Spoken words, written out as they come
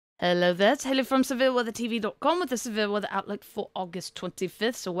Hello there, it's Hayley from SevereWeatherTV.com with the Severe Weather Outlook for August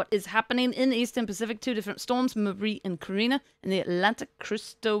 25th. So what is happening in the Eastern Pacific? Two different storms, Marie and Karina. In the Atlantic,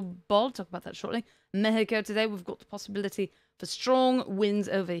 Cristobal, talk about that shortly. Mexico today, we've got the possibility for strong winds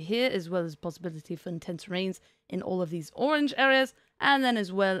over here, as well as possibility for intense rains in all of these orange areas, and then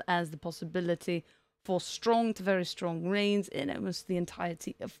as well as the possibility for strong to very strong rains in almost the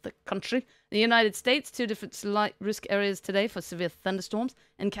entirety of the country. The United States, two different slight risk areas today for severe thunderstorms.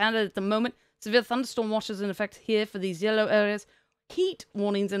 In Canada at the moment, severe thunderstorm watches in effect here for these yellow areas, heat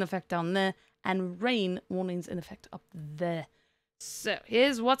warnings in effect down there, and rain warnings in effect up there. So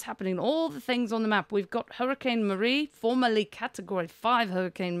here's what's happening. All the things on the map. We've got Hurricane Marie, formerly Category 5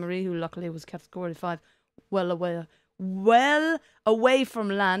 Hurricane Marie, who luckily was Category 5 well away from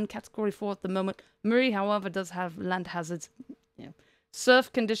land. Category 4 at the moment. Marie, however, does have land hazards.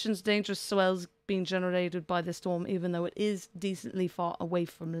 Surf conditions, dangerous swells being generated by the storm, even though it is decently far away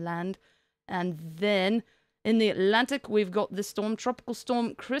from land. And then in the Atlantic, we've got this storm, Tropical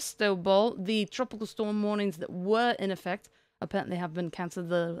Storm Cristobal. The tropical storm warnings that were in effect apparently have been cancelled.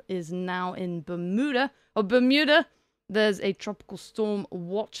 There is now in Bermuda. There's a tropical storm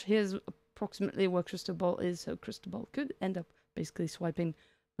watch. Here's approximately where Cristobal is, so Cristobal could end up basically swiping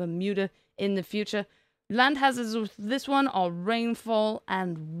Bermuda in the future. Land hazards with this one are rainfall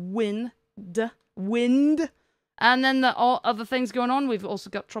and wind. And then the other things going on, we've also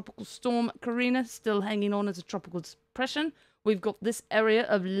got Tropical Storm Karina still hanging on as a tropical depression. We've got this area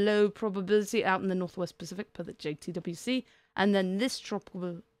of low probability out in the Northwest Pacific per the JTWC. And then this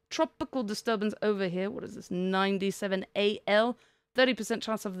tropical disturbance over here, what is this, 97 AL? 30%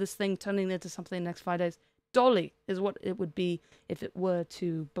 chance of this thing turning into something in the next 5 days. Dolly is what it would be if it were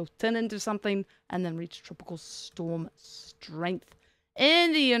to both turn into something and then reach tropical storm strength.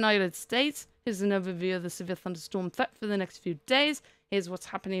 In the United States, here's an overview of the severe thunderstorm threat for the next few days. Here's what's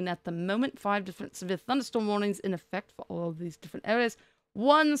happening at the moment. 5 different severe thunderstorm warnings in effect for all of these different areas.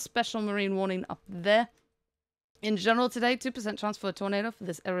 1 special marine warning up there. In general today, 2% chance for a tornado for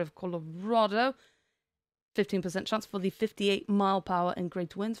this area of Colorado. 15% chance for the 58-mile-per-hour and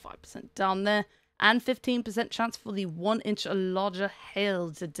great winds. 5% down there. And 15% chance for the 1-inch or larger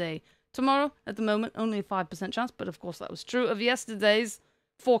hail today. Tomorrow, at the moment, only a 5% chance, but of course that was true of yesterday's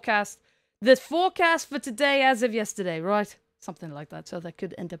forecast. The forecast for today as of yesterday, right? Something like that. So that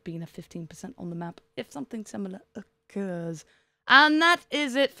could end up being a 15% on the map if something similar occurs. And that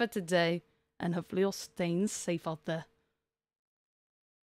is it for today. And hopefully you're staying safe out there.